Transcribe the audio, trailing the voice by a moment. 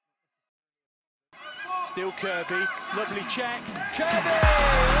Still Kirby, lovely check. Kirby! 1-0.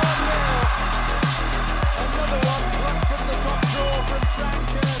 Another one plucked from the top drawer from Fran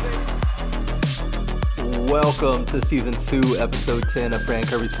Kirby. Welcome to Season 2, Episode 10 of Fran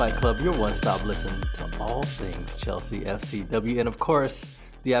Kirby's Fight Club, your one-stop listen to all things Chelsea FCW. And of course,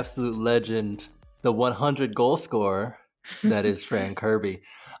 the absolute legend, the 100 goal scorer, that is Fran Kirby.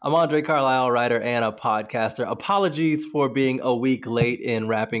 I'm Andre Carlisle, writer and a podcaster. Apologies for being a week late in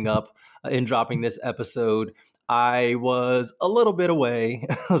wrapping up, in dropping this episode. I was a little bit away.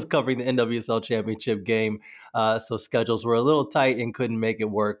 I was covering the NWSL Championship game, so schedules were a little tight and couldn't make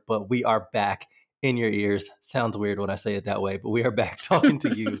it work, but we are back in your ears. Sounds weird when I say it that way, but we are back talking to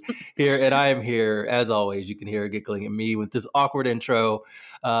you here, and I am here, as always. You can hear her giggling at me with this awkward intro.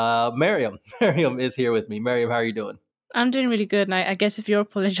 Miriam is here with me. Miriam, how are you doing? I'm doing really good, and I guess if you're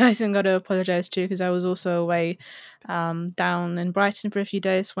apologizing, I've got to apologize too, because I was also away down in Brighton for a few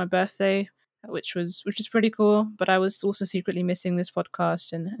days for my birthday, which was pretty cool. But I was also secretly missing this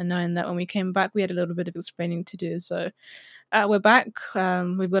podcast, and knowing that when we came back, we had a little bit of explaining to do. So we're back.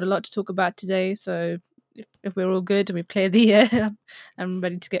 We've got a lot to talk about today. So if we're all good and we've cleared the air, I'm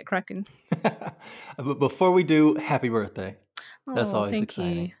ready to get cracking. But before we do, happy birthday. That's always thank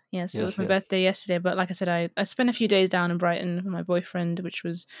exciting. You. Yes, it was my birthday yesterday, but like I said, I spent a few days down in Brighton with my boyfriend, which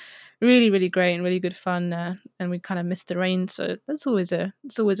was really, really great and really good fun, and we kind of missed the rain, so it's always a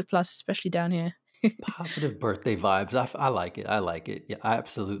plus, especially down here. Positive birthday vibes. I like it. I like it. Yeah,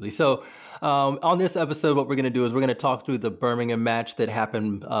 absolutely. So on this episode, what we're going to do is we're going to talk through the Birmingham match that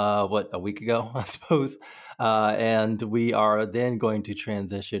happened, a week ago, I suppose. And we are then going to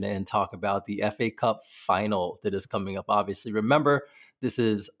transition and talk about the FA Cup final that is coming up. Obviously, remember, this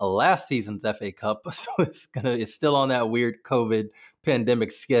is last season's FA Cup, so it's still on that weird COVID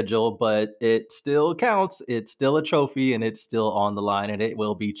pandemic schedule, but it still counts. It's still a trophy, and it's still on the line, and it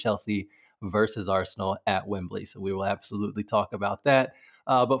will be Chelsea versus Arsenal at Wembley. So we will absolutely talk about that.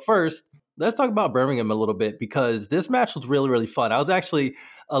 But first, let's talk about Birmingham a little bit, because this match was really, really fun. I was actually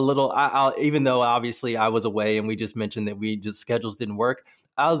a little, even though obviously I was away and we just mentioned that schedules didn't work,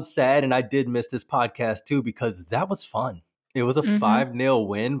 I was sad, and I did miss this podcast too, because that was fun. It was a 5-0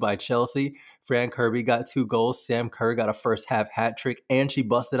 win by Chelsea. Fran Kirby got 2 goals. Sam Kerr got a first half hat trick, and she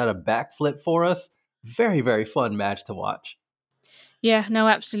busted out a backflip for us. Very, very fun match to watch. Yeah, no,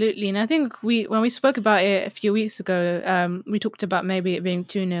 absolutely. And I think when we spoke about it a few weeks ago, we talked about maybe it being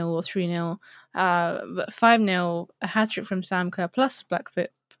 2-0 or 3-0. But 5-0, a hat-trick from Sam Kerr plus Blackfoot,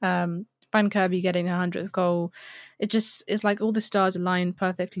 Fran Kirby getting her 100th goal. It's like all the stars aligned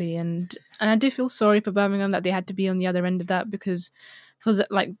perfectly. And I do feel sorry for Birmingham that they had to be on the other end of that, because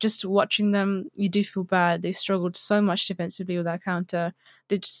just watching them, you do feel bad. They struggled so much defensively with that counter.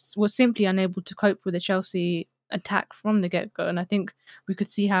 They just were simply unable to cope with the Chelsea attack from the get-go, and I think we could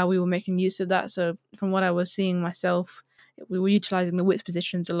see how we were making use of that. So from what I was seeing myself, we were utilizing the width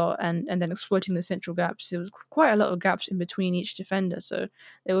positions a lot, and then exploiting the central gaps. There was quite a lot of gaps in between each defender, so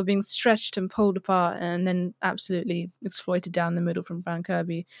they were being stretched and pulled apart, and then absolutely exploited down the middle from Fran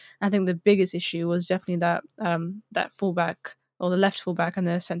Kirby. I think the biggest issue was definitely that fullback, or the left fullback, and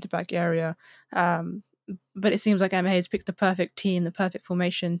the centre back area. But it seems like Emma Hayes picked the perfect team, the perfect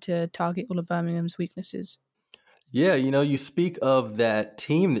formation to target all of Birmingham's weaknesses. Yeah, you speak of that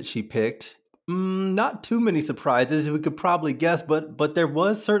team that she picked. Not too many surprises. We could probably guess, but there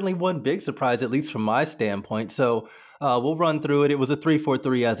was certainly one big surprise, at least from my standpoint. So we'll run through it. It was a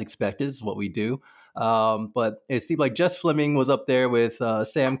 3-4-3 as expected, is what we do. But it seemed like Jess Fleming was up there with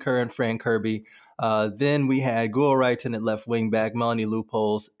Sam Kerr and Fran Kirby. Then we had Gul Wrighton at left wing back, Melanie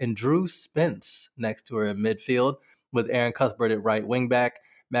Loopholes, and Drew Spence next to her in midfield, with Aaron Cuthbert at right wing back,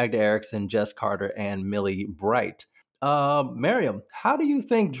 Magda Eriksson, Jess Carter, and Millie Bright. Miriam, how do you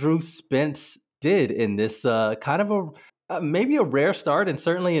think Drew Spence did in this kind of maybe a rare start, and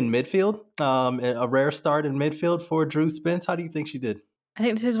certainly in midfield? A rare start in midfield for Drew Spence. How do you think she did? I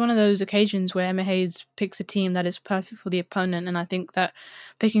think this is one of those occasions where Emma Hayes picks a team that is perfect for the opponent, and I think that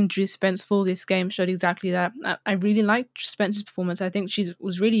picking Drew Spence for this game showed exactly that. I really liked Spence's performance. I think she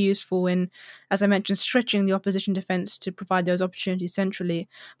was really useful in, as I mentioned, stretching the opposition defence to provide those opportunities centrally,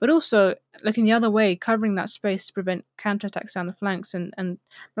 but also looking the other way, covering that space to prevent counterattacks down the flanks, and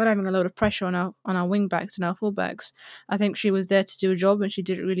not having a lot of pressure on our wing backs and our fullbacks. I think she was there to do a job, and she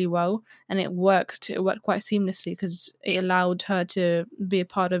did it really well, and it worked. It worked quite seamlessly, because it allowed her to be a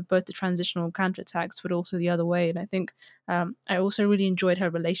part of both the transitional counterattacks, but also the other way. And I think I also really enjoyed her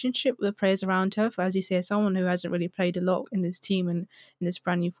relationship with the players around her. For, as you say, someone who hasn't really played a lot in this team and in this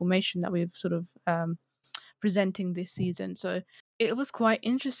brand new formation that we've sort of presenting this season. So it was quite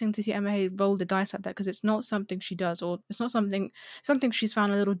interesting to see Emma Hayes roll the dice like that, because it's not something she does, or it's not something she's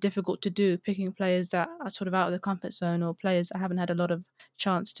found a little difficult to do, picking players that are sort of out of the comfort zone, or players that haven't had a lot of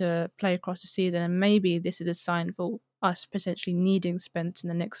chance to play across the season. And maybe this is a sign for us potentially needing Spence in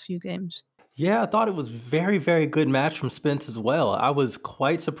the next few games. Yeah, I thought it was very, very good match from Spence as well. I was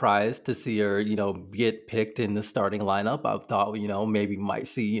quite surprised to see her, get picked in the starting lineup. I thought, maybe might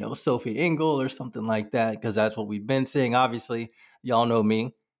see, Sophie Ingle or something like that, because that's what we've been seeing. Obviously, y'all know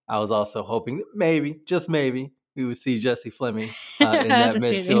me. I was also hoping that maybe, just maybe, we would see Jessie Fleming I in had that a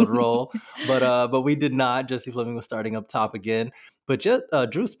midfield feeling. role, but we did not. Jessie Fleming was starting up top again. But just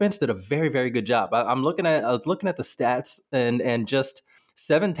Drew Spence did a very, very good job. I was looking at the stats, and just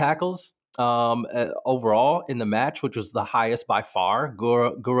 7 tackles overall in the match, which was the highest by far.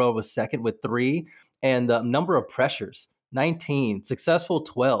 Guro was second with 3, and the number of pressures, 19, successful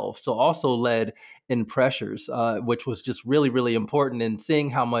 12. So also led in pressures, which was just really, really important. And seeing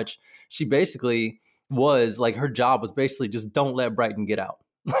how much she basically was like, her job was basically just don't let Brighton get out.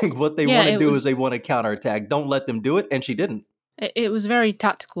 Like, what they Yeah, want to it do is was they want to counterattack. Don't let them do it, and she didn't. it was very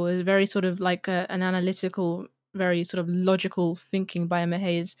tactical. It was very sort of like an analytical, very sort of logical thinking by Emma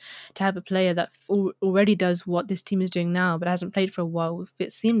Hayes, to have a player that already does what this team is doing now, but hasn't played for a while,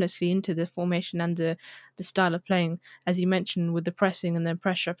 fits seamlessly into the formation and the style of playing. As you mentioned, with the pressing and the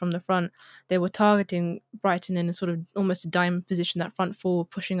pressure from the front, they were targeting Brighton in a sort of almost a diamond position, that front four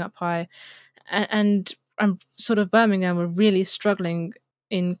pushing up high, and sort of Birmingham were really struggling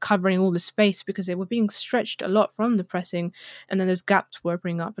in covering all the space, because they were being stretched a lot from the pressing, and then those gaps were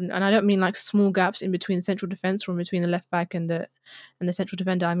opening up. And I don't mean like small gaps in between the central defence or in between the left back and the central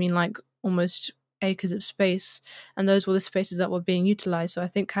defender. I mean like almost acres of space, and those were the spaces that were being utilised. So I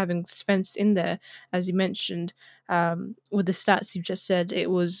think having Spence in there, as you mentioned, with the stats you've just said,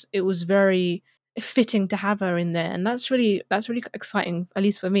 it was very fitting to have her in there, and that's really exciting, at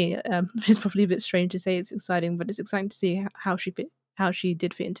least for me. It's probably a bit strange to say it's exciting, but it's exciting to see how she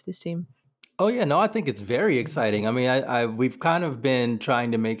did fit into this team. Oh yeah, no, I think it's very exciting. I mean, we've kind of been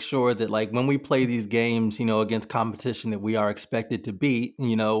trying to make sure that, like, when we play these games, against competition that we are expected to beat,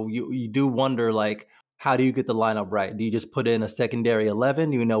 you do wonder, like, how do you get the lineup right? Do you just put in a secondary 11?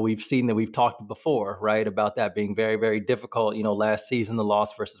 We've seen that, we've talked before, right, about that being very, very difficult. Last season, the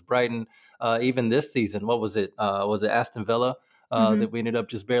loss versus Brighton, even this season, what was it? Was it Aston Villa Hmm. that we ended up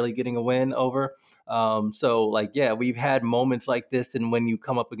just barely getting a win over? So, like, yeah, we've had moments like this, and when you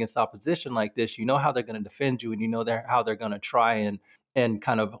come up against opposition like this, you know how they're going to defend you, and how they're going to try and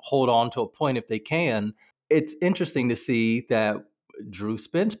kind of hold on to a point if they can. It's interesting to see that Drew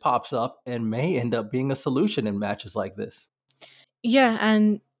Spence pops up and may end up being a solution in matches like this. Yeah,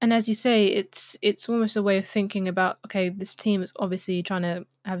 and as you say, it's almost a way of thinking about, okay, this team is obviously trying to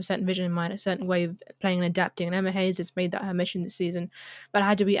have a certain vision in mind, a certain way of playing and adapting. And Emma Hayes has made that her mission this season. But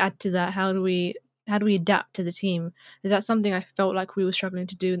how do we add to that? How do we adapt to the team? Is that something I felt like we were struggling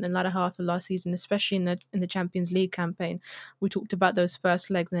to do in the latter half of last season, especially in the Champions League campaign? We talked about those first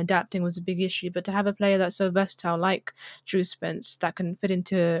legs, and adapting was a big issue. But to have a player that's so versatile like Drew Spence, that can fit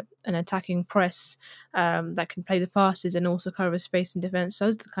into an attacking press, that can play the passes and also cover space in defence,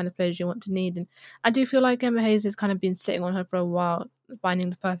 those are the kind of players you want to need. And I do feel like Emma Hayes has kind of been sitting on her for a while, finding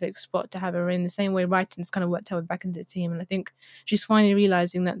the perfect spot to have her in, the same way Brighton's kind of worked her back into the team. And I think she's finally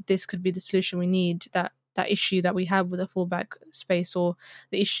realising that this could be the solution we need, that issue that we have with a fullback space, or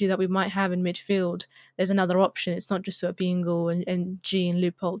the issue that we might have in midfield. There's another option. It's not just sort of Bingle and G and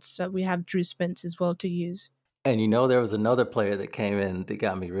Loopholtz, that we have Drew Spence as well to use. And there was another player that came in that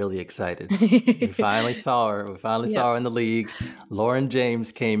got me really excited. We finally saw her. We finally Yep. saw her in the league. Lauren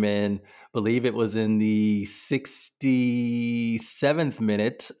James came in, believe it was in the 67th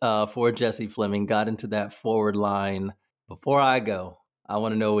minute, for Jessie Fleming, got into that forward line. Before I go, I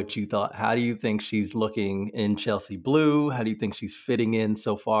want to know what you thought. How do you think she's looking in Chelsea blue? How do you think she's fitting in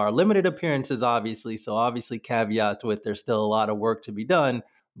so far? Limited appearances, obviously. So obviously caveats with there's still a lot of work to be done.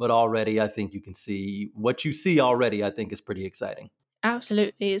 But already, I think you can see what you see already, I think is pretty exciting.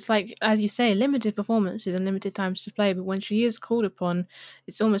 Absolutely. It's like, as you say, limited performances and limited times to play, but when she is called upon,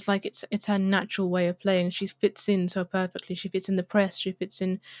 it's almost like it's her natural way of playing. She fits in so perfectly. She fits in the press, she fits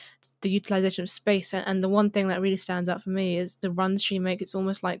in the utilization of space. And the one thing that really stands out for me is the runs she makes. It's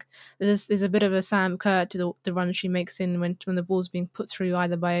almost like there's a bit of a Sam Kerr to the runs she makes in when the ball's being put through,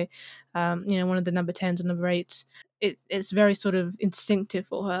 either by one of the number 10s or number 8s. It's very sort of instinctive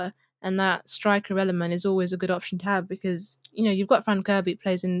for her, and that striker element is always a good option to have, because you've got Fran Kirby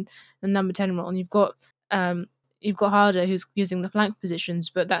plays in the number 10 role, and you've got you've got Harder who's using the flank positions,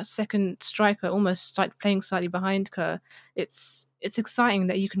 but that second striker almost like playing slightly behind Kerr. It's exciting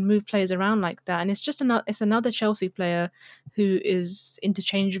that you can move players around like that, and it's another Chelsea player who is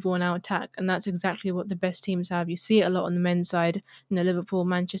interchangeable in our attack, and that's exactly what the best teams have. You see it a lot on the men's side, Liverpool,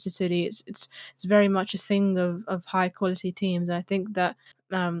 Manchester City. It's very much a thing of high quality teams, and I think that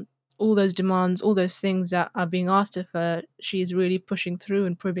all those demands, all those things that are being asked of her, she's really pushing through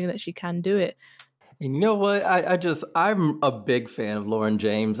and proving that she can do it. And you know what? I'm a big fan of Lauren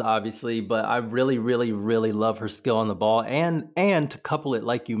James, obviously, but I really, really, really love her skill on the ball, and to couple it,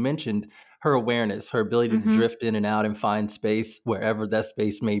 like you mentioned, her awareness, her ability to Hmm. drift in and out and find space wherever that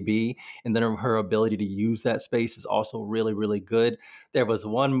space may be, and then her ability to use that space is also really, really good. There was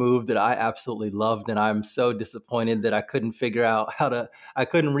one move that I absolutely loved, and I'm so disappointed that I couldn't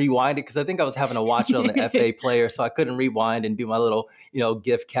rewind it because I think I was having to watch it on the FA player, so I couldn't rewind and do my little,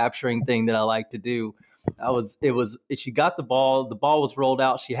 GIF capturing thing that I like to do. She got the ball was rolled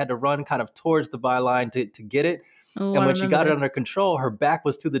out. She had to run kind of towards the byline to get it. Oh, And I when she remember got it this. under control, her back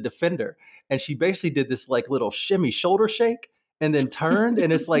was to the defender. And she basically did this like little shimmy shoulder shake and then turned.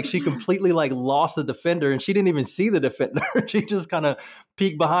 And it's like she completely like lost the defender and she didn't even see the defender. She just kind of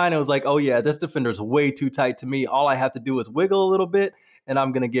peeked behind and was like, oh yeah, this defender's way too tight to me. All I have to do is wiggle a little bit and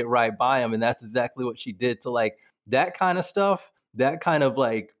I'm gonna get right by him. And that's exactly what she did. So like that kind of stuff, that kind of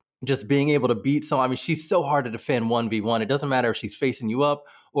like just being able to beat someone. I mean, she's so hard to defend 1v1. It doesn't matter if she's facing you up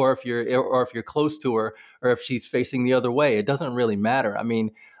or if you're close to her or if she's facing the other way. It doesn't really matter. I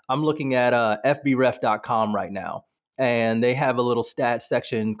mean, I'm looking at fbref.com right now, and they have a little stats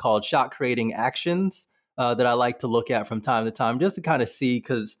section called shot creating actions that I like to look at from time to time just to kind of see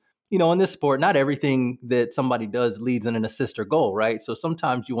because, in this sport, not everything that somebody does leads in an assist or goal, right? So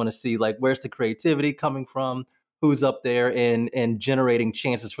sometimes you want to see like where's the creativity coming from, who's up there and generating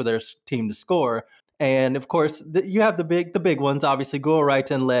chances for their team to score. And of course, you have the big ones. Obviously, Guro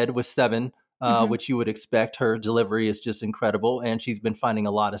Reiten led with 7, Hmm. which you would expect. Her delivery is just incredible, and she's been finding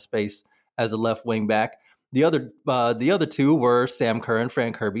a lot of space as a left wing back. The other two were Sam Kerr and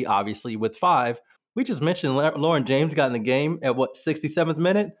Fran Kirby, obviously with 5. We just mentioned Lauren James got in the game at what 67th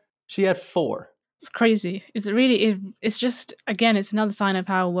minute. She had 4. It's crazy. It's just again, it's another sign of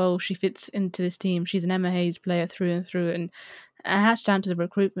how well she fits into this team. She's an Emma Hayes player through and through, and it has down to the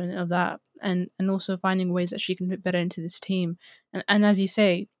recruitment of that, and also finding ways that she can fit better into this team. And as you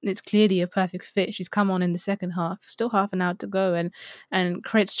say, it's clearly a perfect fit. She's come on in the second half, still half an hour to go, and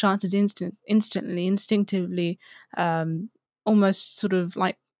creates chances instantly, instinctively, almost sort of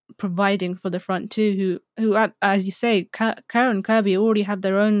like providing for the front two, who as you say, Karen Kirby already have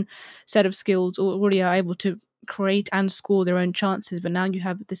their own set of skills, already are able to create and score their own chances. But now you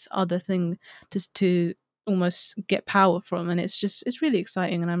have this other thing to almost get power from, and it's really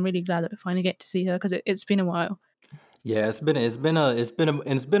exciting. And I'm really glad that we finally get to see her because it's been a while. Yeah, it's been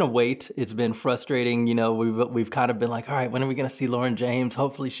a wait. It's been frustrating. We've kind of been like, all right, when are we going to see Lauren James?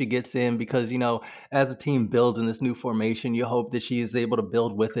 Hopefully she gets in because as the team builds in this new formation, you hope that she is able to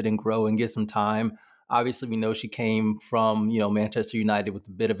build with it and grow and get some time. Obviously, we know she came from Manchester United with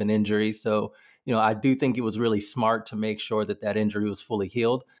a bit of an injury, so I do think it was really smart to make sure that injury was fully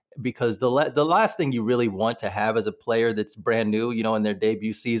healed because the last thing you really want to have as a player that's brand new, in their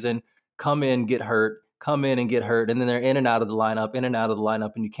debut season, come in and get hurt, and then they're in and out of the lineup,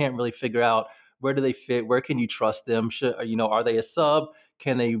 and you can't really figure out where do they fit, where can you trust them? Are they a sub?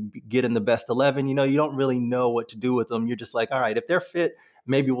 Can they get in the best 11? You don't really know what to do with them. You're just like, all right, if they're fit,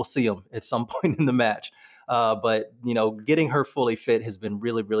 maybe we'll see them at some point in the match. But getting her fully fit has been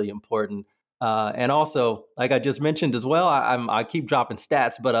really, really important. And also, like I just mentioned as well, I keep dropping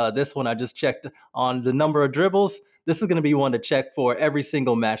stats, but this one I just checked on the number of dribbles. This is going to be one to check for every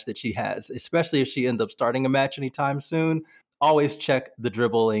single match that she has, especially if she ends up starting a match anytime soon. Always check the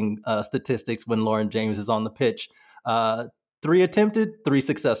dribbling statistics when Lauren James is on the pitch. 3 attempted, 3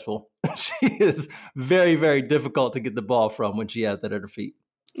 successful. She is very, very difficult to get the ball from when she has that at her feet.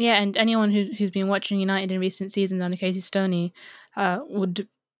 Yeah, and anyone who's been watching United in recent seasons under Casey Stoney would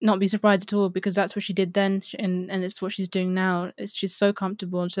not be surprised at all because that's what she did then, and it's what she's doing now. She's so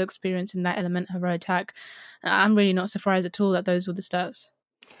comfortable and so experienced in that element of her attack. I'm really not surprised at all that those were the stats.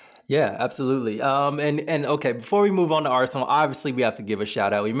 Yeah, absolutely. And okay, before we move on to Arsenal, obviously we have to give a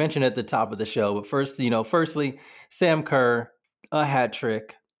shout out. We mentioned it at the top of the show, but firstly, Sam Kerr, a hat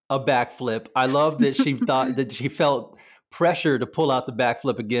trick, a backflip. I love that she thought that she felt pressure to pull out the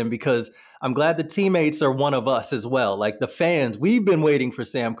backflip again because I'm glad the teammates are one of us as well. Like the fans, we've been waiting for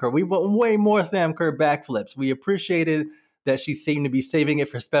Sam Kerr. We want way more Sam Kerr backflips. We appreciated that she seemed to be saving it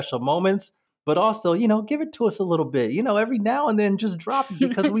for special moments. but also, give it to us a little bit. Every now and then just drop it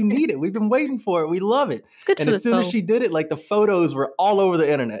because we need it. We've been waiting for it. We love it. It's good And for the as soon as soul. she did it, like the photos were all over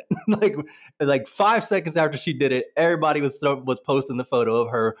the internet. like 5 seconds after she did it, everybody was posting the photo of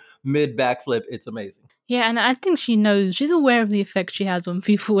her mid backflip. It's amazing. Yeah, and I think she knows, she's aware of the effect she has on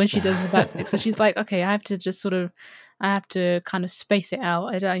people when she does the backflip. So she's like, okay, I have to kind of space it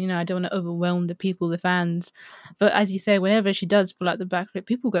out. I don't want to overwhelm the people, the fans. But as you say, whenever she does pull out the backflip,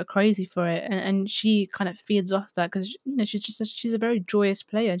 people go crazy for it, and she kind of feeds off that because she's a very joyous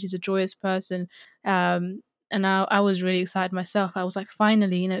player. She's a joyous person. And I was really excited myself. I was like,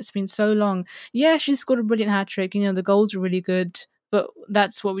 finally, it's been so long. Yeah, she scored a brilliant hat trick. The goals are really good, but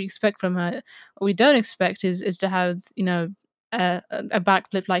that's what we expect from her. What we don't expect is to have a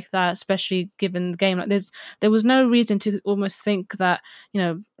backflip like that, especially given the game. Like there was no reason to almost think that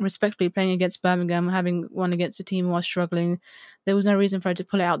respectfully playing against Birmingham, having won against a team who was struggling, there was no reason for her to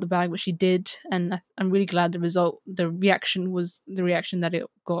pull it out the bag, but she did, and I'm really glad the reaction was the reaction that it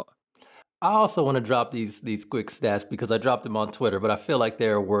got. I also want to drop these quick stats because I dropped them on Twitter, but I feel like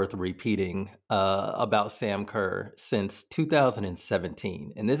they're worth repeating about Sam Kerr since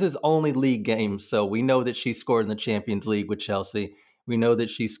 2017. And this is only league games, so we know that she scored in the Champions League with Chelsea. We know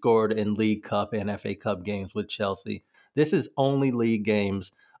that she scored in League Cup and FA Cup games with Chelsea. This is only league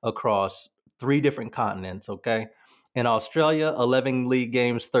games across 3 different continents, okay? In Australia, 11 league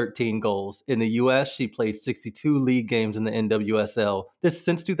games, 13 goals. In the US, she played 62 league games in the NWSL. This is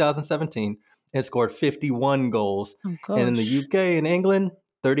since 2017 and scored 51 goals. Oh And in the gosh, UK and England,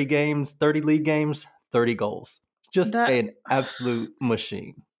 30 games, 30 league games, 30 goals. Just that an absolute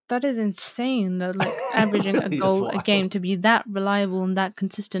machine. that is insane. Though, like averaging a It's goal a game wild. to be that reliable and that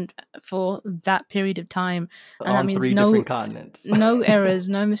consistent for that period of time, and that On means 3 no different continents. no errors,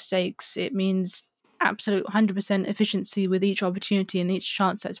 no mistakes. It means absolute 100% efficiency with each opportunity and each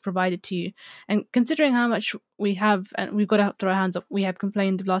chance that's provided to you. And considering how much we have, and we've got to throw our hands up, we have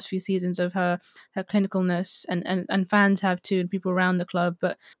complained the last few seasons of her clinicalness, and fans have too, and people around the club.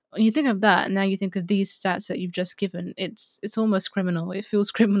 But when you think of that, and now you think of these stats that you've just given, it's almost criminal. It feels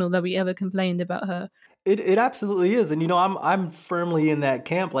criminal that we ever complained about her. It absolutely is, and I'm firmly in that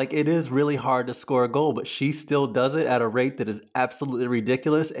camp. Like it is really hard to score a goal, but she still does it at a rate that is absolutely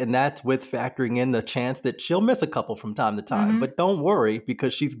ridiculous, and that's with factoring in the chance that she'll miss a couple from time to time. Hmm. But don't worry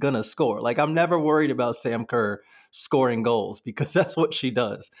because she's gonna score. Like I'm never worried about Sam Kerr scoring goals because that's what she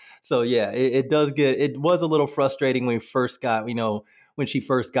does. So yeah, it was a little frustrating when we first got when she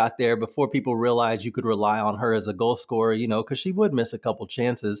first got there before people realized you could rely on her as a goal scorer, because she would miss a couple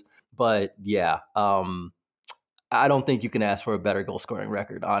chances. But yeah, I don't think you can ask for a better goal scoring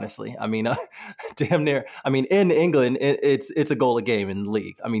record, honestly. I mean, damn near. I mean, in England, it's a goal a game in the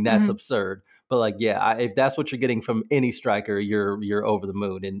league. I mean, that's Hmm. absurd. But like, yeah, if that's what you're getting from any striker, you're over the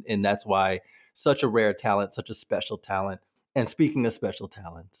moon, and that's why such a rare talent, such a special talent. And speaking of special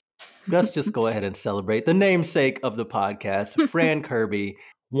talents, let's just go ahead and celebrate the namesake of the podcast, Fran Kirby,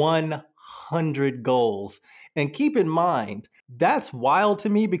 100 goals. And keep in mind, that's wild to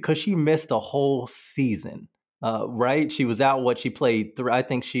me because she missed a whole season. Right? She was out what she played through.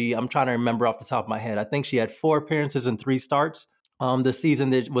 I'm trying to remember off the top of my head. I think she had 4 appearances and 3 starts. The season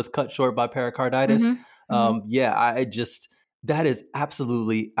that was cut short by pericarditis. Hmm. Hmm. Yeah, that is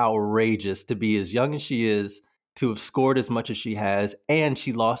absolutely outrageous to be as young as she is, to have scored as much as she has, and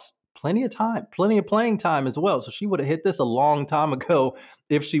she lost plenty of time, plenty of playing time as well. So she would have hit this a long time ago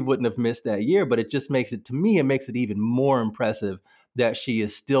if she wouldn't have missed that year. But it just makes it, to me, it makes it even more impressive that she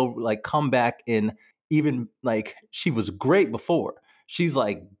is still like come back in, even like she was great before. She's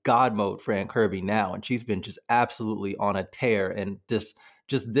like God mode Fran Kirby now, and she's been just absolutely on a tear. And just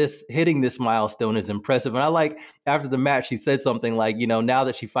this hitting this milestone is impressive. And I like after the match, she said something like, now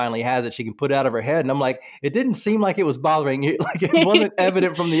that she finally has it, she can put it out of her head. And I'm like, it didn't seem like it was bothering you. Like it wasn't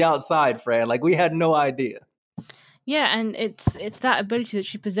evident from the outside, Fran. Like we had no idea. Yeah, and it's that ability that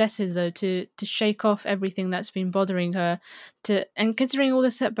she possesses though to shake off everything that's been bothering her. And considering all the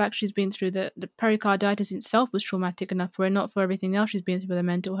setbacks she's been through, the pericarditis itself was traumatic enough for her, not for everything else she's been through with her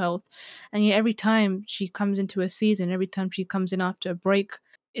mental health. And yet every time she comes into a season, every time she comes in after a break,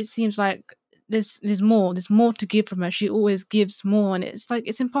 it seems like there's more to give from her. She always gives more, and it's like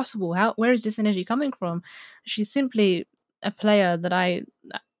it's impossible. Where is this energy coming from? She's simply a player that I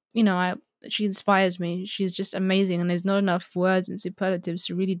she inspires me. She's just amazing, and there's not enough words and superlatives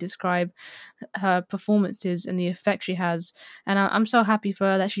to really describe her performances and the effect she has. And I'm so happy for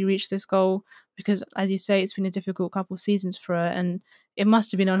her that she reached this goal because, as you say, it's been a difficult couple of seasons for her, and it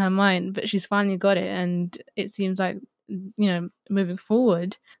must have been on her mind. But she's finally got it, and it seems like moving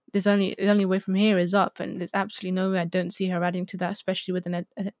forward, the only way from here is up, and there's absolutely no way I don't see her adding to that, especially with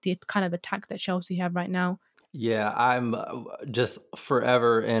the kind of attack that Chelsea have right now. Yeah, I'm just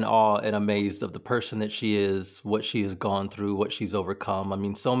forever in awe and amazed of the person that she is, what she has gone through, what she's overcome. I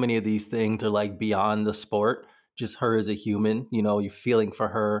mean, so many of these things are like beyond the sport, just her as a human, you feeling for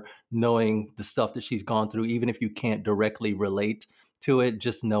her, knowing the stuff that she's gone through, even if you can't directly relate to it,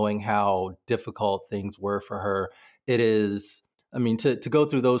 just knowing how difficult things were for her. It is, I mean, to go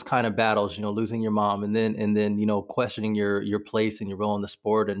through those kind of battles, losing your mom and then, questioning your place and your role in the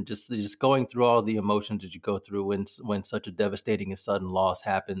sport and just going through all the emotions that you go through when such a devastating and sudden loss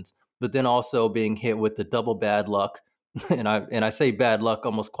happens. But then also being hit with the double bad luck. And I say bad luck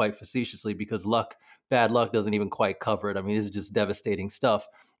almost quite facetiously because bad luck doesn't even quite cover it. I mean, it's just devastating stuff.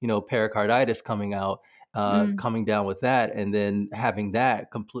 Pericarditis Mm. coming down with that, and then having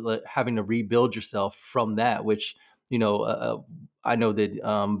that completely having to rebuild yourself from that, which you know, I know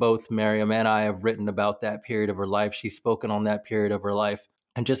that both Miriam and I have written about that period of her life. She's spoken on that period of her life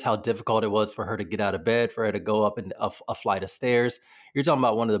and just how difficult it was for her to get out of bed, for her to go up a flight of stairs. You're talking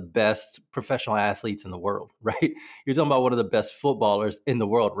about one of the best professional athletes in the world, right? You're talking about one of the best footballers in the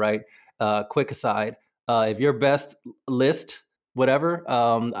world, right? Quick aside, if your best list, whatever,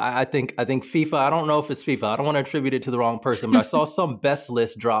 I think FIFA. I don't know if it's FIFA. I don't want to attribute it to the wrong person, but I saw some best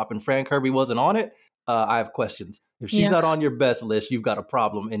list drop, and Frank Kirby wasn't on it. I have questions. If she's Yeah. not on your best list, you've got a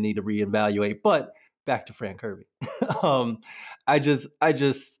problem and need to reevaluate. But back to Frank Kirby. um, I just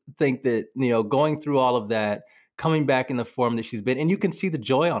think that going through all of that, coming back in the form that she's been, and you can see the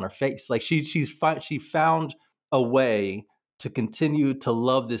joy on her face. Like she found a way to continue to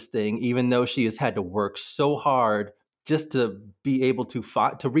love this thing, even though she has had to work so hard just to be able to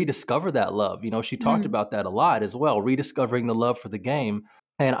rediscover that love. She talked Mm. about that a lot as well, rediscovering the love for the game.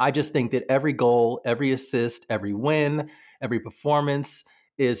 And I just think that every goal, every assist, every win, every performance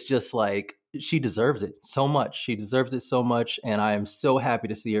is just like she deserves it so much. She deserves it so much. And I am so happy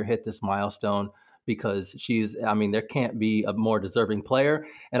to see her hit this milestone because I mean, there can't be a more deserving player.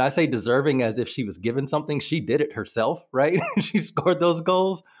 And I say deserving as if she was given something. She did it herself, right? She scored those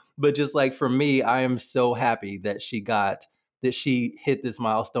goals. But just like for me, I am so happy that she hit this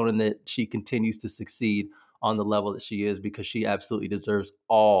milestone and that she continues to succeed on the level that she is because she absolutely deserves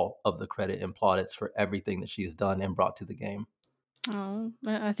all of the credit and plaudits for everything that she has done and brought to the game. Oh,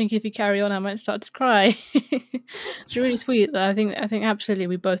 I think if you carry on, I might start to cry. It's really sweet. I think absolutely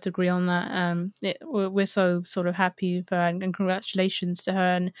we both agree on that. We're so sort of happy for her, and congratulations to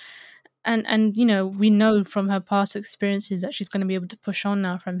her. And we know from her past experiences that she's going to be able to push on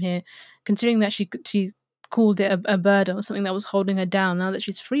now from here, considering that she called it a burden or something that was holding her down. Now that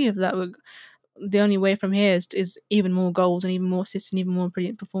she's free of that, the only way from here is even more goals and even more assists and even more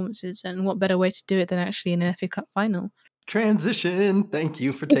brilliant performances. And what better way to do it than actually in an FA Cup final? Transition. Thank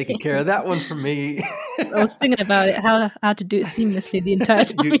you for taking care of that one for me. I was thinking about it, how to do it seamlessly the entire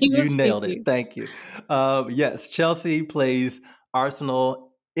time he You was nailed it. speaking. Thank you. Yes, Chelsea plays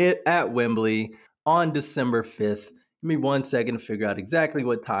Arsenal at Wembley on December 5th. Give me 1 second to figure out exactly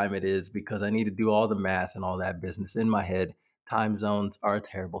what time it is because I need to do all the math and all that business in my head. Time zones are a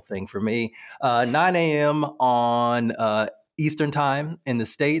terrible thing for me. 9 a.m. on Eastern time in the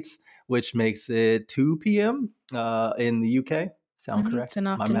States, which makes it 2 p.m. In the UK. Sound It's correct? an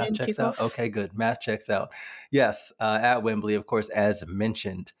My math afternoon checks out. kickoff. Okay, good. Math checks out. Yes, at Wembley, of course, as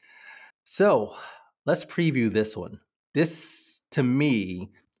mentioned. So let's preview this one. This, to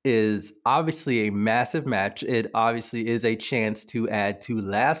me, is obviously a massive match. It obviously is a chance to add to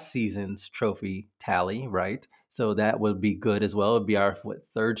last season's trophy tally, right? So that would be good as well. It'd be our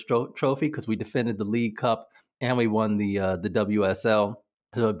third trophy because we defended the League Cup and we won the WSL.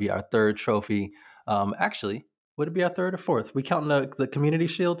 So it'd be our third trophy. Actually, would it be our third or fourth? We counting the Community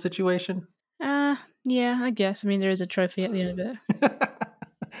Shield situation? Yeah, I guess. I mean, there is a trophy at the end of it.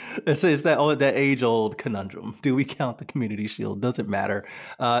 It's that age old conundrum. Do we count the Community Shield? Does it matter?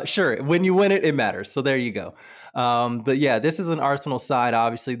 Sure, when you win it, it matters. So there you go. But yeah, this is an Arsenal side.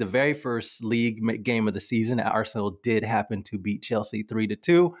 Obviously, the very first league game of the season, Arsenal did happen to beat Chelsea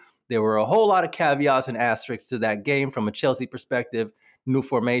 3-2. There were a whole lot of caveats and asterisks to that game from a Chelsea perspective. New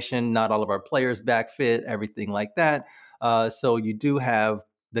formation, not all of our players back fit, everything like that. So you do have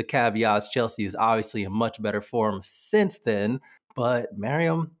the caveats. Chelsea is obviously in much better form since then. But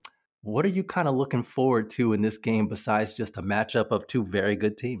Mariam, what are you kind of looking forward to in this game besides just a matchup of two very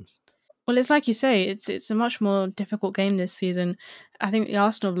good teams? Well, it's like you say, it's a much more difficult game this season. I think the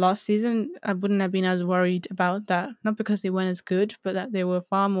Arsenal of last season, I wouldn't have been as worried about that. Not because they weren't as good, but that there were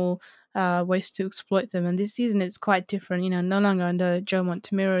far more ways to exploit them. And this season it's quite different. No longer under Joe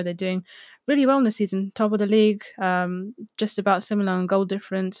Montemiro, they're doing really well in the season, top of the league, just about similar on goal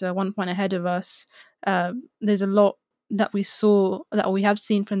difference, 1 point ahead of us. There's a lot that we have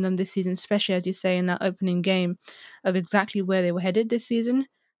seen from them this season, especially as you say in that opening game, of exactly where they were headed this season.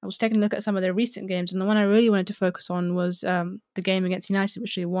 I was taking a look at some of their recent games, and the one I really wanted to focus on was the game against United,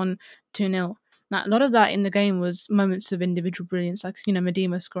 which they won 2-0. Now, a lot of that in the game was moments of individual brilliance, like,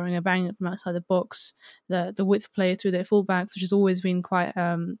 Medema scoring a banger from outside the box, the width play through their fullbacks, which has always been quite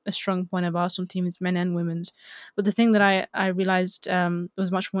a strong point of Arsenal teams, men and women's. But the thing that I realised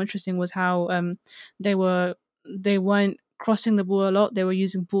was much more interesting was how they weren't crossing the ball a lot. They were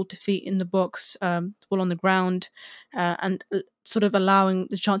using ball to feet in the box, ball on the ground, and sort of allowing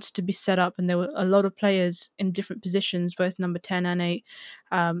the chances to be set up. And there were a lot of players in different positions, both number 10 and 8,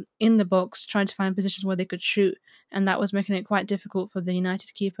 in the box, trying to find positions where they could shoot. And that was making it quite difficult for the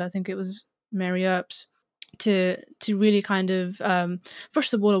United keeper. I think it was Mary Earps to really kind of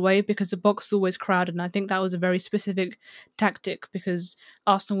push the ball away, because the box is always crowded. And I think that was a very specific tactic, because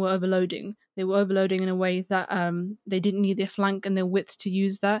Arsenal were overloading. They were overloading in a way that they didn't need their flank and their width to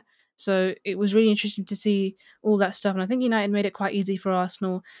use that. So it was really interesting to see all that stuff. And I think United made it quite easy for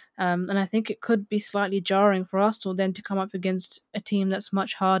Arsenal. And I think it could be slightly jarring for Arsenal then to come up against a team that's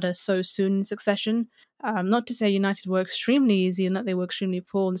much harder so soon in succession. Not to say United were extremely easy and that they were extremely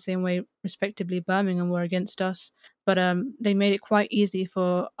poor in the same way, respectively, Birmingham were against us. But they made it quite easy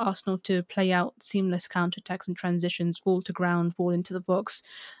for Arsenal to play out seamless counterattacks and transitions, ball to ground, ball into the box,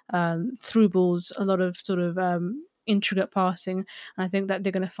 through balls, a lot of sort of intricate passing. And I think that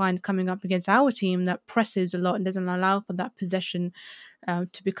they're going to find coming up against our team that presses a lot and doesn't allow for that possession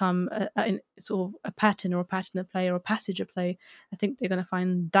to become a sort of a pattern or a pattern of play or a passage of play. I think they're going to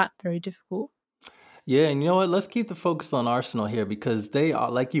find that very difficult. Yeah, and you know what? Let's keep the focus on Arsenal here, because they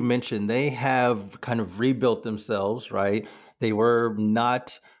are, like you mentioned, they have kind of rebuilt themselves, right? They were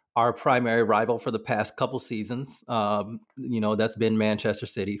not our primary rival for the past couple seasons. That's been Manchester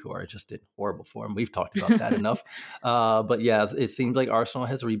City, who are just in horrible form. We've talked about that enough. But yeah, it seems like Arsenal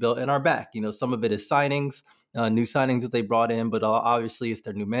has rebuilt and are back. Some of it is signings, new signings that they brought in, but obviously it's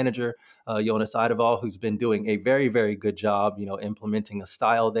their new manager, Jonas Eidevall, who's been doing a very, very good job, implementing a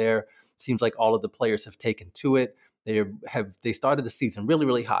style there. Seems like all of the players have taken to it. They started the season really,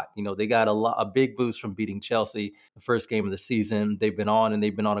 really hot. They got a big boost from beating Chelsea the first game of the season. They've been on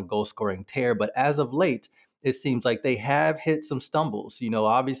a goal scoring tear. But as of late, it seems like they have hit some stumbles.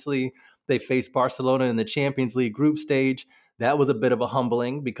 Obviously they faced Barcelona in the Champions League group stage. That was a bit of a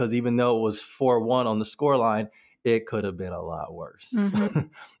humbling, because even though it was 4-1 on the scoreline, it could have been a lot worse. Mm-hmm.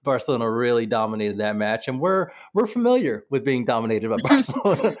 Barcelona really dominated that match, and we're familiar with being dominated by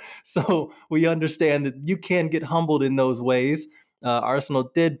Barcelona. So we understand that you can get humbled in those ways. Arsenal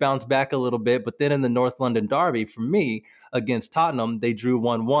did bounce back a little bit, but then in the North London derby, for me, against Tottenham, they drew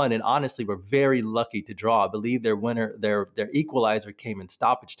 1-1, and honestly were very lucky to draw. I believe their equalizer came in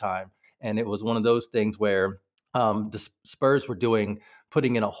stoppage time, and it was one of those things where the Spurs were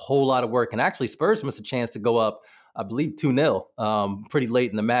putting in a whole lot of work. And actually, Spurs missed a chance to go up, I believe, 2-0 pretty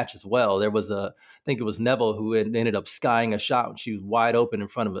late in the match as well. There was I think it was Neville who ended up skying a shot when she was wide open in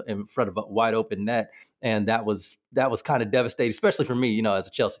front of a wide open net. And that was kind of devastating, especially for me, as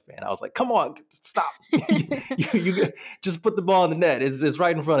a Chelsea fan. I was like, come on, stop. you just put the ball in the net. It's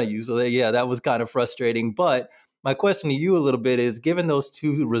right in front of you. So that was kind of frustrating. But my question to you a little bit is, given those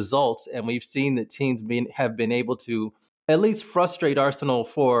two results, and we've seen that teams have been able to at least frustrate Arsenal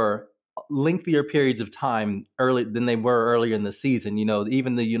for lengthier periods of time early than they were earlier in the season.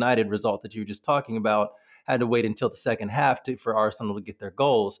 Even the United result that you were just talking about had to wait until the second half for Arsenal to get their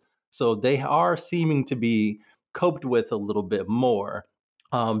goals. So they are seeming to be coped with a little bit more.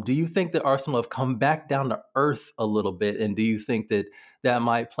 Do you think that Arsenal have come back down to earth a little bit? And do you think that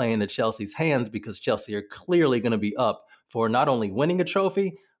might play into Chelsea's hands, because Chelsea are clearly going to be up for not only winning a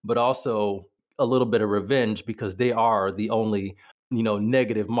trophy, but also a little bit of revenge, because they are the only,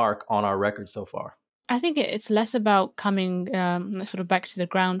 negative mark on our record so far? I think it's less about coming sort of back to the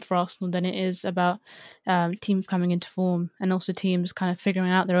ground for Arsenal than it is about teams coming into form, and also teams kind of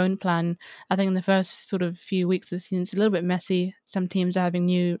figuring out their own plan. I think in the first sort of few weeks of the season, it's a little bit messy. Some teams are having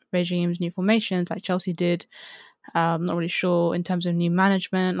new regimes, new formations, like Chelsea did. I'm not really sure in terms of new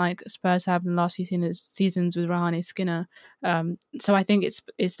management, like Spurs have in the last few seasons with Raheem Skinner. So I think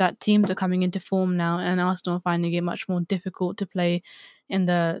it's that teams are coming into form now, and Arsenal are finding it much more difficult to play in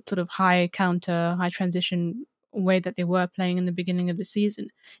the sort of high counter, high transition way that they were playing in the beginning of the season.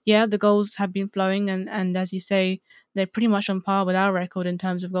 Yeah, the goals have been flowing, and as you say, they're pretty much on par with our record in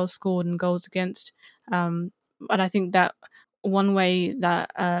terms of goals scored and goals against. But I think that one way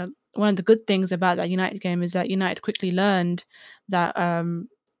that one of the good things about that United game is that United quickly learned that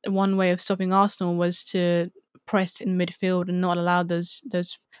one way of stopping Arsenal was to press in midfield and not allow those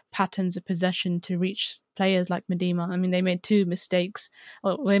patterns of possession to reach players like Medema. I mean, they made two mistakes.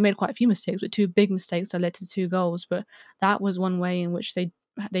 Well, they made quite a few mistakes, but two big mistakes that led to 2 goals. But that was one way in which they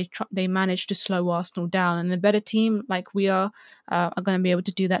managed to slow Arsenal down. And a better team like we are going to be able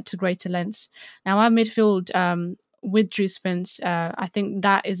to do that to greater lengths. Now, our midfield with Drew Spence, I think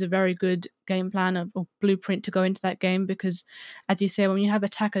that is a very good game plan or blueprint to go into that game because, as you say, when you have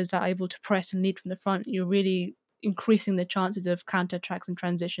attackers that are able to press and lead from the front, you're really increasing the chances of counter-attacks and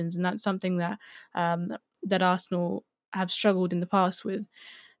transitions. And that's something that that Arsenal have struggled in the past with.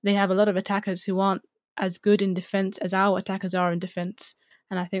 They have a lot of attackers who aren't as good in defence as our attackers are in defence.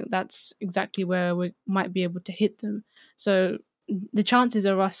 And I think that's exactly where we might be able to hit them. So the chances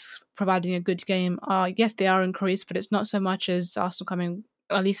of us providing a good game are, yes, they are increased, but it's not so much as Arsenal coming,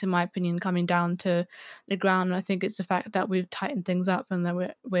 at least in my opinion, coming down to the ground. And I think it's the fact that we've tightened things up and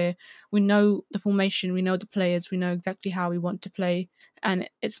that we know the formation, we know the players, we know exactly how we want to play. And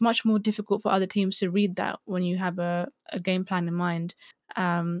it's much more difficult for other teams to read that when you have a game plan in mind.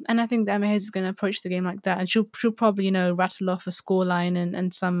 And I think that Emma Hayes is going to approach the game like that, and she'll probably rattle off a scoreline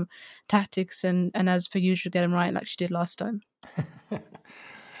and some tactics, and as per usual get them right like she did last time.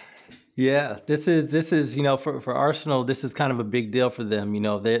 Yeah, this is for Arsenal, this is kind of a big deal for them.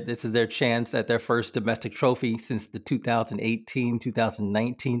 This is their chance at their first domestic trophy since the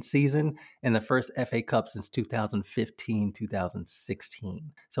 2018-2019 season and the first FA Cup since 2015-2016.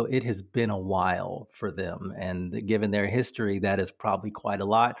 So it has been a while for them, and given their history, that is probably quite a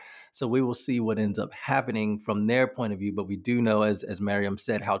lot. So we will see what ends up happening from their point of view. But we do know, as Mariam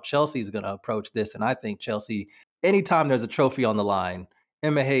said, how Chelsea is going to approach this, and I think Chelsea, anytime there's a trophy on the line,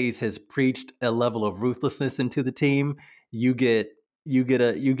 Emma Hayes has preached a level of ruthlessness into the team. You get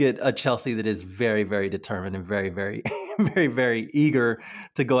a Chelsea that is very, very determined and very, very, very, very eager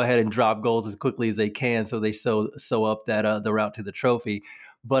to go ahead and drop goals as quickly as they can, so they sew up that the route to the trophy.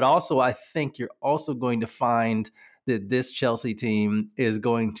 But also, I think you're also going to find that this Chelsea team is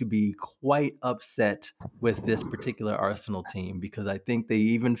going to be quite upset with this particular Arsenal team, because I think they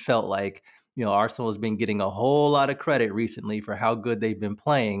even felt like, Arsenal has been getting a whole lot of credit recently for how good they've been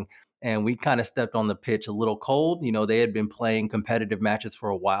playing. And we kind of stepped on the pitch a little cold. They had been playing competitive matches for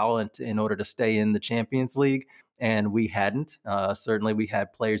a while in order to stay in the Champions League. And we hadn't. Certainly, we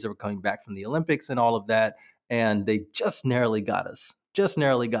had players that were coming back from the Olympics and all of that. And they just narrowly got us.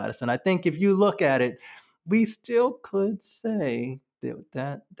 And I think if you look at it, we still could say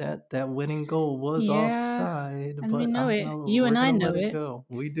that winning goal was offside, and but we know it. You and I know it. Go.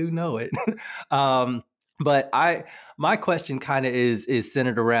 We do know it. But my question kind of is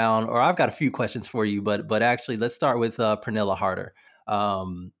centered around, or I've got a few questions for you, but actually let's start with Pernilla Harder.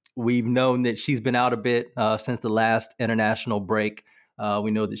 We've known that she's been out a bit since the last international break. We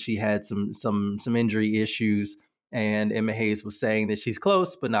know that she had some injury issues. And Emma Hayes was saying that she's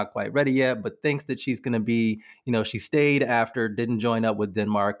close, but not quite ready yet, but thinks that she's going to be, she stayed after, didn't join up with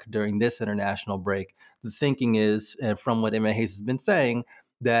Denmark during this international break. The thinking is, and from what Emma Hayes has been saying,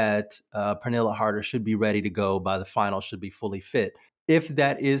 that Pernilla Harder should be ready to go by the final, should be fully fit. If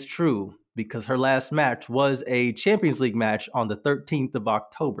that is true, because her last match was a Champions League match on the 13th of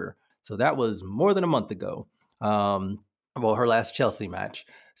October. So that was more than a month ago. Her last Chelsea match.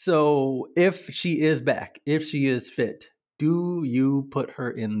 So if she is back, if she is fit, do you put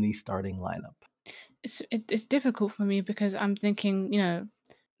her in the starting lineup? It's difficult for me because I'm thinking,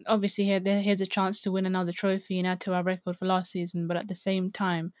 obviously here's a chance to win another trophy and add to our record for last season. But at the same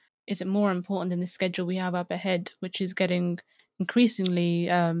time, is it more important than the schedule we have up ahead, which is getting increasingly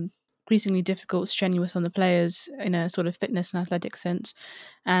difficult, strenuous on the players in a sort of fitness and athletic sense,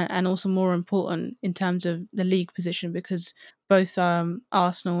 and also more important in terms of the league position, because both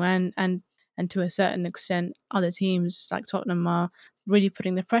Arsenal and to a certain extent other teams like Tottenham are really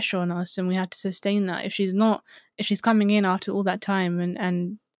putting the pressure on us, and we have to sustain that. If she's coming in after all that time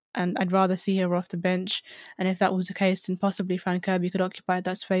and I'd rather see her off the bench. And if that was the case, then possibly Fran Kirby could occupy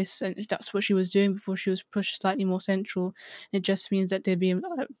that space. And if that's what she was doing before she was pushed slightly more central, it just means that there'd be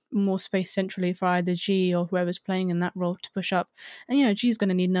more space centrally for either G or whoever's playing in that role to push up. And, G's going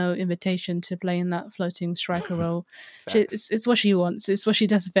to need no invitation to play in that floating striker role. It's what she wants. It's what she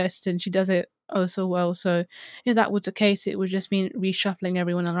does best, and she does it oh so well. So if that was the case, it would just mean reshuffling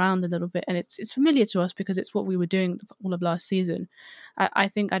everyone around a little bit, and it's familiar to us because it's what we were doing all of last season. I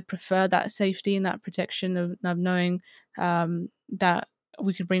think I'd prefer that safety and that protection of knowing that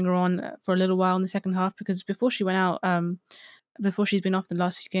we could bring her on for a little while in the second half, because before she went out, before she's been off the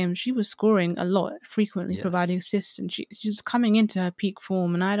last few games, she was scoring a lot, frequently providing assists, and she was coming into her peak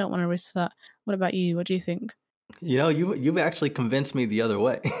form, and I don't want to risk that. What about you? What do you think? You've actually convinced me the other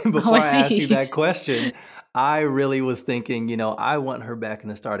way. Oh, I Before I asked you see. that question, I really was thinking, I want her back in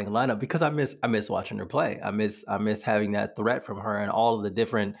the starting lineup because I miss watching her play. I miss having that threat from her and all of the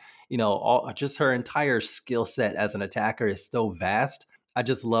different, all just her entire skill set as an attacker is so vast. I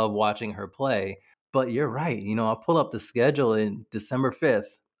just love watching her play. But you're right. I pull up the schedule in December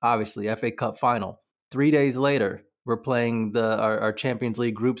 5th, obviously FA Cup final. 3 days later, we're playing our Champions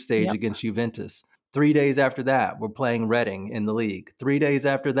League group stage Yep. against Juventus. 3 days after that, we're playing Reading in the league. 3 days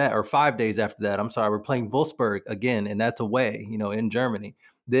after that, or 5 days after that, I'm sorry, we're playing Wolfsburg again, and that's away, in Germany.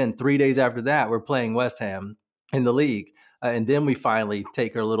 Then 3 days after that, we're playing West Ham in the league. And then we finally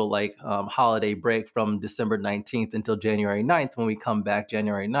take our little holiday break from December 19th until January 9th when we come back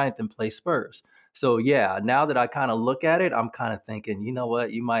January 9th and play Spurs. So yeah, now that I kind of look at it, I'm kind of thinking, you know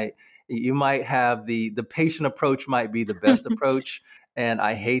what, you might have the patient approach might be the best approach, and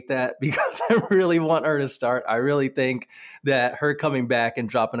I hate that because I really want her to start. I really think that her coming back and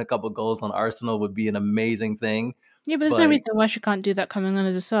dropping a couple goals on Arsenal would be an amazing thing. Yeah, but there's no But reason why she can't do that coming on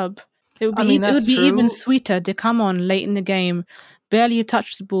as a sub. I mean, It that's would be even true. sweeter to come on late in the game, barely have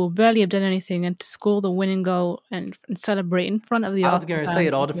touched the ball, barely have done anything, and to score the winning goal and celebrate in front of the I was Arsenal going to say it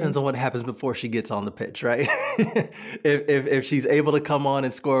fans all and depends on players. what happens before she gets on the pitch, right? If she's able to come on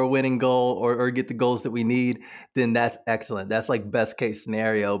and score a winning goal or get the goals that we need, then that's excellent. That's like best case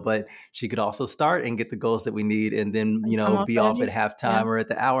scenario. But she could also start and get the goals that we need, and then And come off be off at early. Yeah. halftime or at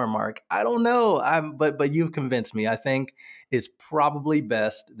the hour mark. I don't know. But you've convinced me. I think it's probably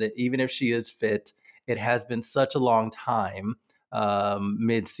best that even if she is fit, it has been such a long time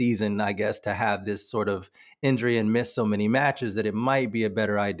mid-season, I guess, to have this sort of injury and miss so many matches that it might be a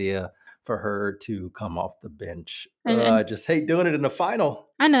better idea for her to come off the bench. And I just hate doing it in the final.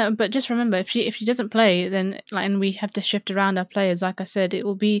 I know, but just remember, if she doesn't play, then and we have to shift around our players. Like I said, it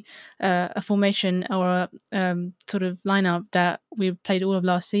will be a formation or a sort of lineup that we've played all of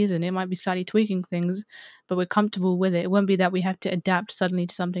last season. It might be slightly tweaking things, but we're comfortable with it. It won't be that we have to adapt suddenly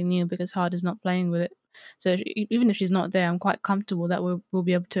to something new because Hard is not playing with it. So even if she's not there, I'm quite comfortable that we'll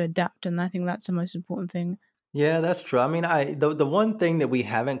be able to adapt, and I think that's the most important thing. Yeah, that's true. I mean, the one thing that we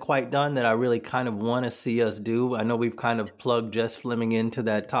haven't quite done that I really kind of want to see us do, I know we've kind of plugged Jess Fleming into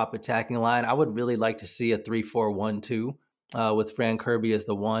that top attacking line. I would really like to see a 3-4-1-2 with Fran Kirby as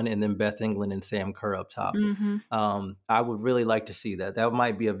the one and then Beth England and Sam Kerr up top. Hmm. I would really like to see that. That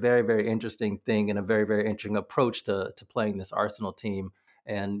might be a very, very interesting thing and a very, very interesting approach to playing this Arsenal team.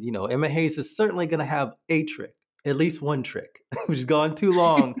 And, Emma Hayes is certainly going to have a trick, at least one trick. She's gone too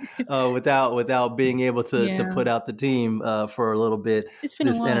long without being able to Yeah, put out the team for a little bit it's been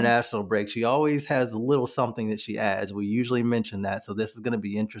a this while. international break. She always has a little something that she adds. We usually mention that, so this is going to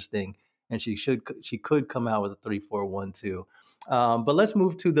be interesting. And she could come out with a 3-4-1-2. But let's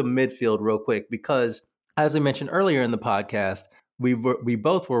move to the midfield real quick because, as I mentioned earlier in the podcast, we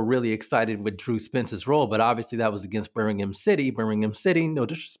both were really excited with Drew Spence's role, but obviously that was against Birmingham City. Birmingham City, no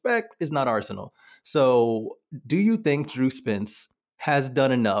disrespect, is not Arsenal. So, do you think Drew Spence has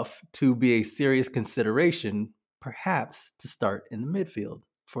done enough to be a serious consideration, perhaps to start in the midfield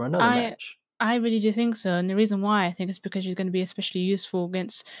for another I match? I really do think so, and the reason why I think is because she's going to be especially useful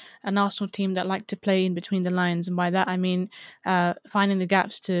against an Arsenal team that like to play in between the lines, and by that I mean finding the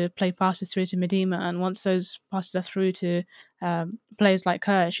gaps to play passes through to Medina, and once those passes are through to players like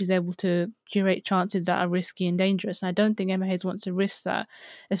her, she's able to curate chances that are risky and dangerous. And I don't think Emma Hayes wants to risk that,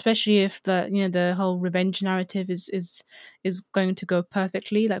 especially if the whole revenge narrative is going to go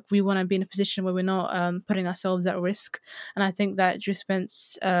perfectly. Like we want to be in a position where we're not putting ourselves at risk, and I think that Drew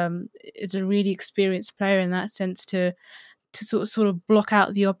Spence is a really experienced player in that sense to sort of block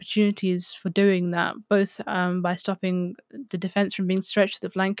out the opportunities for doing that, both by stopping the defense from being stretched to the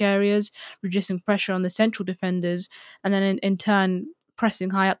flank areas, reducing pressure on the central defenders, and then in turn pressing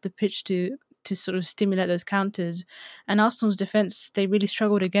high up the pitch to sort of stimulate those counters. And Arsenal's defense, they really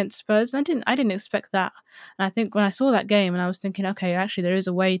struggled against Spurs, and I didn't expect that. And I think when I saw that game, and I was thinking, okay, actually there is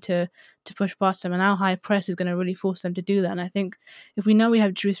a way to push past them, and our high press is going to really force them to do that. And I think if we know we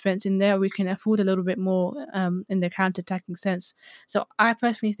have Drew Spence in there, we can afford a little bit more in the counter-attacking sense. So I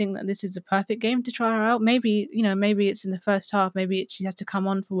personally think that this is a perfect game to try her out. Maybe it's in the first half, maybe she has to come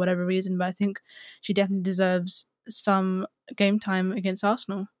on for whatever reason, but I think she definitely deserves some game time against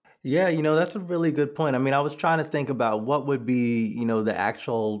Arsenal. Yeah, that's a really good point. I mean, I was trying to think about what would be, the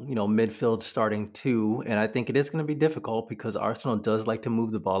actual, midfield starting two. And I think it is going to be difficult because Arsenal does like to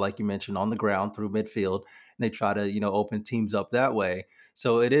move the ball, like you mentioned, on the ground through midfield. And they try to, open teams up that way.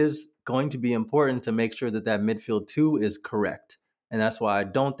 So it is going to be important to make sure that that midfield two is correct. And that's why I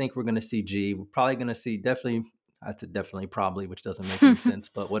don't think we're going to see G. We're probably going to see definitely, that's a definitely probably, which doesn't make any sense,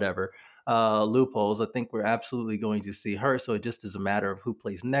 but whatever. loopholes, I think we're absolutely going to see her. So it just is a matter of who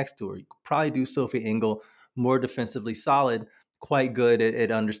plays next to her. You could probably do Sophie Ingle, more defensively solid, quite good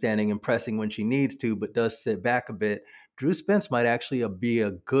at understanding and pressing when she needs to, but does sit back a bit. Drew Spence might actually be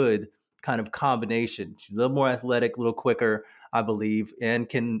a good kind of combination. She's a little more athletic, a little quicker, I believe, and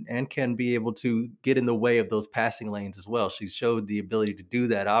can be able to get in the way of those passing lanes as well. She showed the ability to do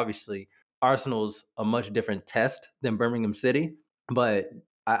that. Obviously, Arsenal's a much different test than Birmingham City, but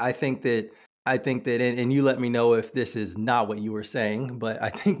I think that and you let me know if this is not what you were saying, but I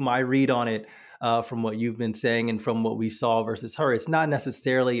think my read on it, from what you've been saying and from what we saw versus her, it's not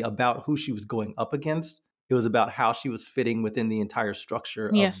necessarily about who she was going up against. It was about how she was fitting within the entire structure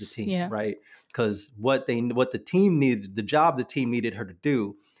of the Yes, team, yeah. right? Because what the team needed, the job the team needed her to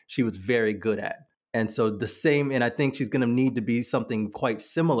do, she was very good at. And so and I think she's going to need to be something quite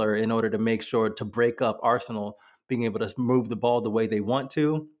similar in order to make sure to break up Arsenal being able to move the ball the way they want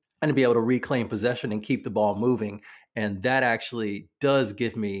to and to be able to reclaim possession and keep the ball moving. And that actually does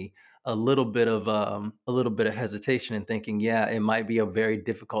give me a little bit of hesitation in thinking, yeah, it might be a very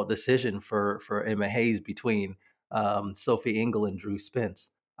difficult decision for Emma Hayes between Sophie Ingle and Drew Spence.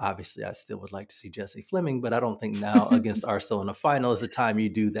 Obviously, I still would like to see Jesse Fleming, but I don't think now against Arsenal in the final is the time you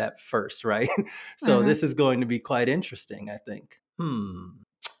do that first, right? So Uh-huh. this is going to be quite interesting, I think.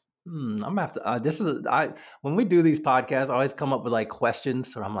 I'm gonna have to. This is I when we do these podcasts, I always come up with like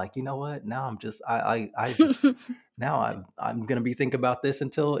questions. So I'm like, you know what? Now I'm just I just now I'm gonna be thinking about this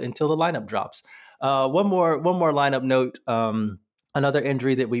until the lineup drops. One more lineup note. Another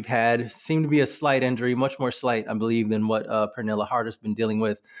injury that we've had seemed to be a slight injury, much more slight, I believe, than what Pernilla Harder's been dealing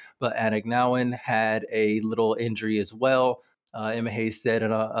with. But Anik Nouwen had a little injury as well. Emma Hayes said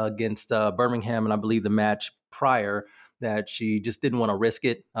against Birmingham, and I believe the match prior, that she just didn't want to risk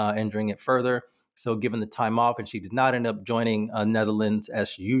it, injuring it further. So, given the time off, and she did not end up joining Netherlands as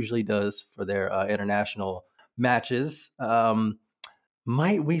she usually does for their international matches,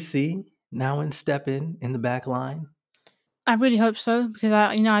 might we see Nouwen step in the back line? I really hope so because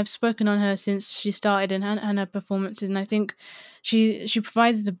I've spoken on her since she started and her performances, and I think she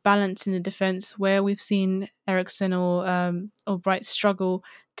provides the balance in the defense where we've seen Ericsson or Bright struggle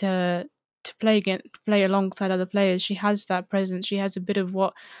to play alongside other players. She has that presence. She has a bit of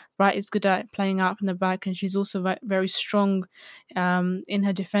what Bright is good at, playing out from the back, and she's also very strong in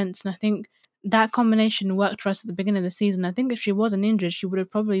her defense. And I think that combination worked for us at the beginning of the season. I think if she wasn't injured, she would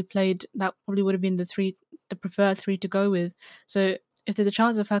have probably played. That probably would have been the preferred three to go with. So if there's a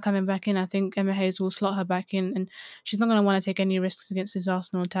chance of her coming back in, I think Emma Hayes will slot her back in, and she's not going to want to take any risks against this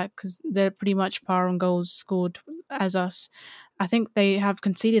Arsenal attack because they're pretty much par on goals scored as us. I think they have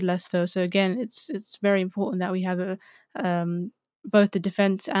conceded less though, so again, it's very important that we have both the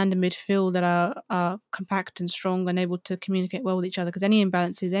defense and the midfield that are compact and strong and able to communicate well with each other. Because any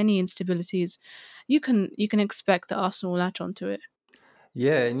imbalances, any instabilities, you can expect that Arsenal will latch onto it.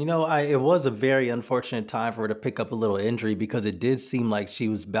 Yeah, and it was a very unfortunate time for her to pick up a little injury because it did seem like she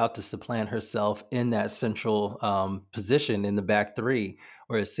was about to supplant herself in that central position in the back three,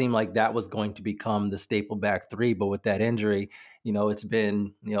 where it seemed like that was going to become the staple back three. But with that injury, it's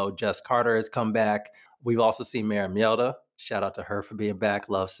been, Jess Carter has come back. We've also seen Mara Mjelda. Shout out to her for being back.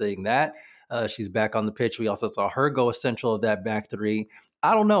 Love seeing that. She's back on the pitch. We also saw her go essential of that back three.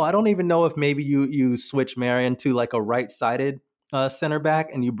 I don't know. I don't even know if maybe you switch Marion to like a right-sided center back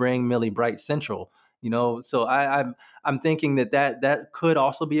and you bring Millie Bright central. So I'm thinking that could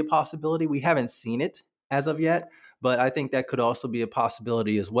also be a possibility. We haven't seen it as of yet, but I think that could also be a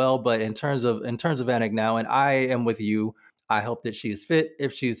possibility as well. But in terms of Anik now, and I am with you. I hope that she is fit.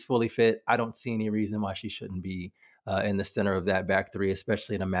 If she is fully fit, I don't see any reason why she shouldn't be in the center of that back three,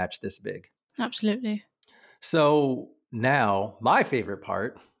 especially in a match this big. Absolutely. So now my favorite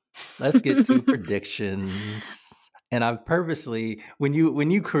part. Let's get to predictions. And I've purposely, when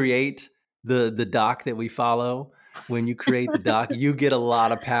you create the doc that we follow, when you create the doc, you get a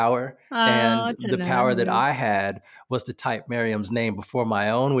lot of power. I And don't the power that know. I had was to type Miriam's name before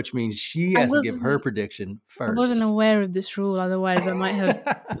my own, which means she I has to give her wasn't prediction I wasn't first. aware of this rule. Otherwise, I might have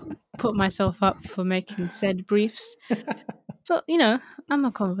put myself up for making said briefs. But I'm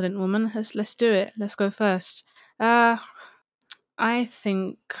a confident woman. Let's do it. Let's go first. Uh, I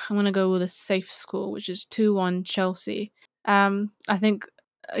think I'm gonna go with a safe score, which is 2-1 Chelsea. I think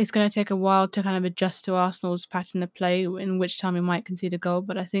it's going to take a while to kind of adjust to Arsenal's pattern of play, in which time we might concede a goal.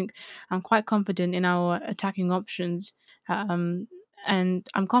 But I think I'm quite confident in our attacking options. Um, and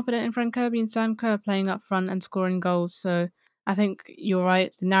I'm confident in Frank Kirby and Sam Kerr playing up front and scoring goals. So I think you're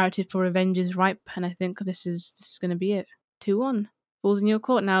right. The narrative for revenge is ripe, and I think this is going to be it. 2-1. Balls in your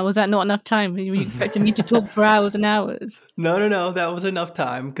court now. Was that not enough time? Were you expecting me to talk for hours and hours? No. That was enough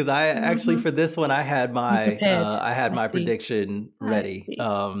time because I actually for this one I had You my prepared. my see. prediction I ready. see.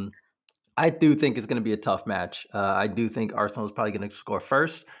 I do think it's going to be a tough match. I do think Arsenal is probably going to score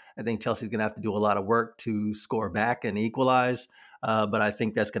first. I think Chelsea's going to have to do a lot of work to score back and equalize. But I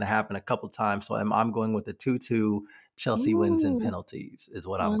think that's going to happen a couple times. So I'm going with the 2-2. Chelsea wins in Ooh, penalties is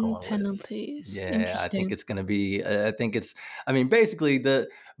what I'm on going with. penalties. Yeah, I think Interesting. it's going to be. I think it's. I mean, basically the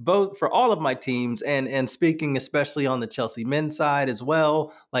both for all of my teams, and speaking especially on the Chelsea men's side as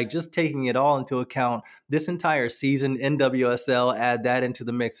well. Like just taking it all into account, this entire season, NWSL, add that into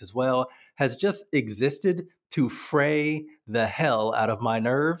the mix as well, has just existed to fray the hell out of my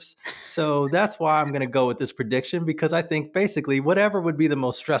nerves. So that's why I'm going to go with this prediction because I think basically whatever would be the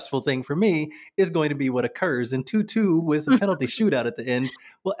most stressful thing for me is going to be what occurs. And 2-2 with a penalty shootout at the end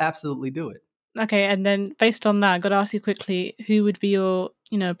will absolutely do it. Okay, and then based on that, I got to ask you quickly: who would be your,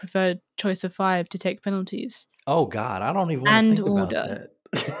 preferred choice of 5 to take penalties Oh God, I don't even want to and think about order?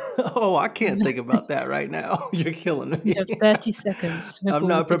 that. Oh, I can't think about that right now. You're killing You have me. 30 seconds I'm before we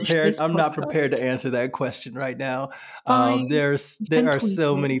not finish prepared. this I'm not prepared to podcast. answer that question right now. Fine, you There can are tweet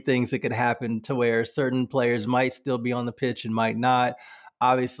so many it. things that could happen to where certain players might still be on the pitch and might not.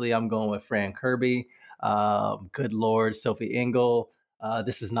 Obviously, I'm going with Fran Kirby. Good Lord, Sophie Engel.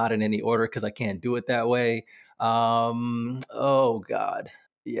 This is not in any order because I can't do it that way. Oh God,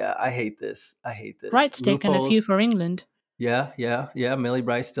 yeah, I hate this. I hate this. Bright's taken a few Loopholes. for England. Yeah. Millie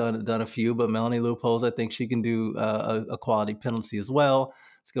Bright's done a few, but Melanie Loopholes, I think she can do a quality penalty as well.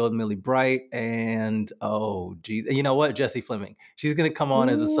 Let's go with Millie Bright and oh geez, you know what? Jessie Fleming. She's gonna come on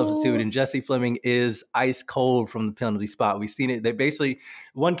as a substitute, Ooh. and Jessie Fleming is ice cold from the penalty spot. We've seen it. They basically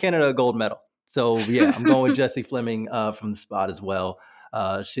won Canada a gold medal. So yeah, I'm going with Jessie Fleming from the spot as well.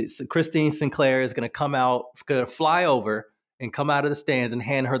 Christine Sinclair is gonna come out, gonna fly over and come out of the stands and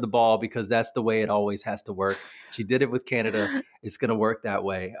hand her the ball because that's the way it always has to work. She did it with Canada. It's going to work that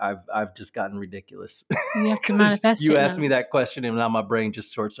way. I've just gotten ridiculous. You have to manifest you it asked now. me that question and now my brain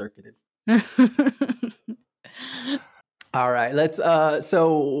just short circuited. All right, let's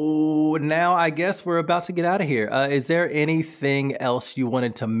so now I guess we're about to get out of here. Is there anything else you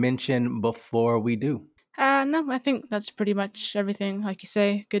wanted to mention before we do? No, I think that's pretty much everything. Like you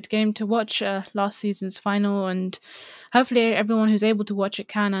say, good game to watch. Last season's final, and hopefully everyone who's able to watch it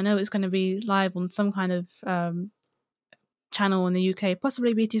can. I know it's going to be live on some kind of channel in the UK,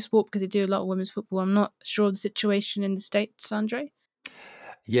 possibly BT Sport because they do a lot of women's football. I'm not sure of the situation in the States, Andre.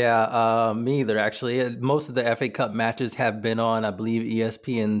 Yeah, me either. Actually, most of the FA Cup matches have been on, I believe,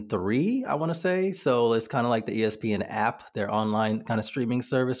 ESPN3. I want to say so. It's kind of like the ESPN app, their online kind of streaming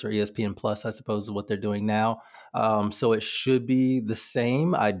service, or ESPN Plus, I suppose, is what they're doing now. So it should be the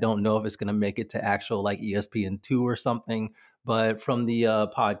same. I don't know if it's going to make it to actual like ESPN2 or something, but from the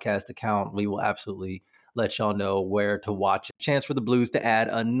podcast account, we will absolutely let y'all know where to watch. Chance for the Blues to add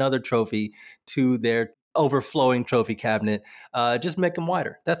another trophy to their overflowing trophy cabinet. Just make them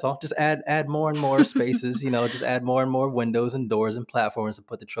wider. That's all. Just add more and more spaces. Just add more and more windows and doors and platforms to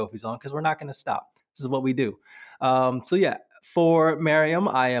put the trophies on because we're not going to stop. This is what we do. So yeah. For Miriam,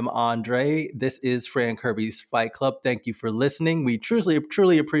 I am Andre. This is Fran Kirby's Fight Club. Thank you for listening. We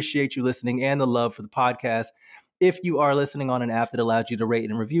truly appreciate you listening and the love for the podcast. If you are listening on an app that allows you to rate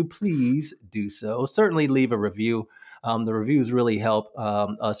and review, please do so. Certainly leave a review. The reviews really help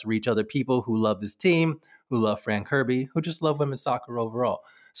us reach other people who love this team, who love Fran Kirby, who just love women's soccer overall.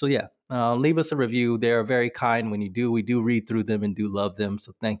 So yeah, leave us a review. They're very kind when you do. We do read through them and do love them.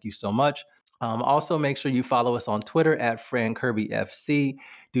 So thank you so much. Also, make sure you follow us on Twitter at Fran Kirby FC.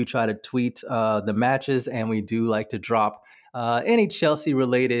 Do try to tweet the matches, and we do like to drop any Chelsea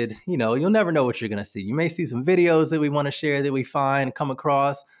related. You'll never know what you're going to see. You may see some videos that we want to share that we come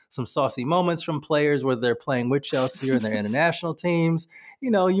across, some saucy moments from players, whether they're playing with Chelsea or their international teams.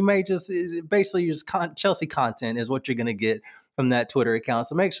 You may just basically Chelsea content is what you're going to get from that Twitter account.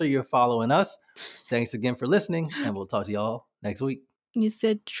 So make sure you're following us. Thanks again for listening, and we'll talk to y'all next week. You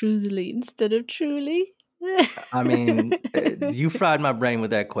said truly instead of truly. I mean, you fried my brain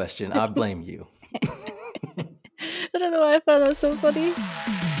with that question. I blame you. I don't know why I found that so funny.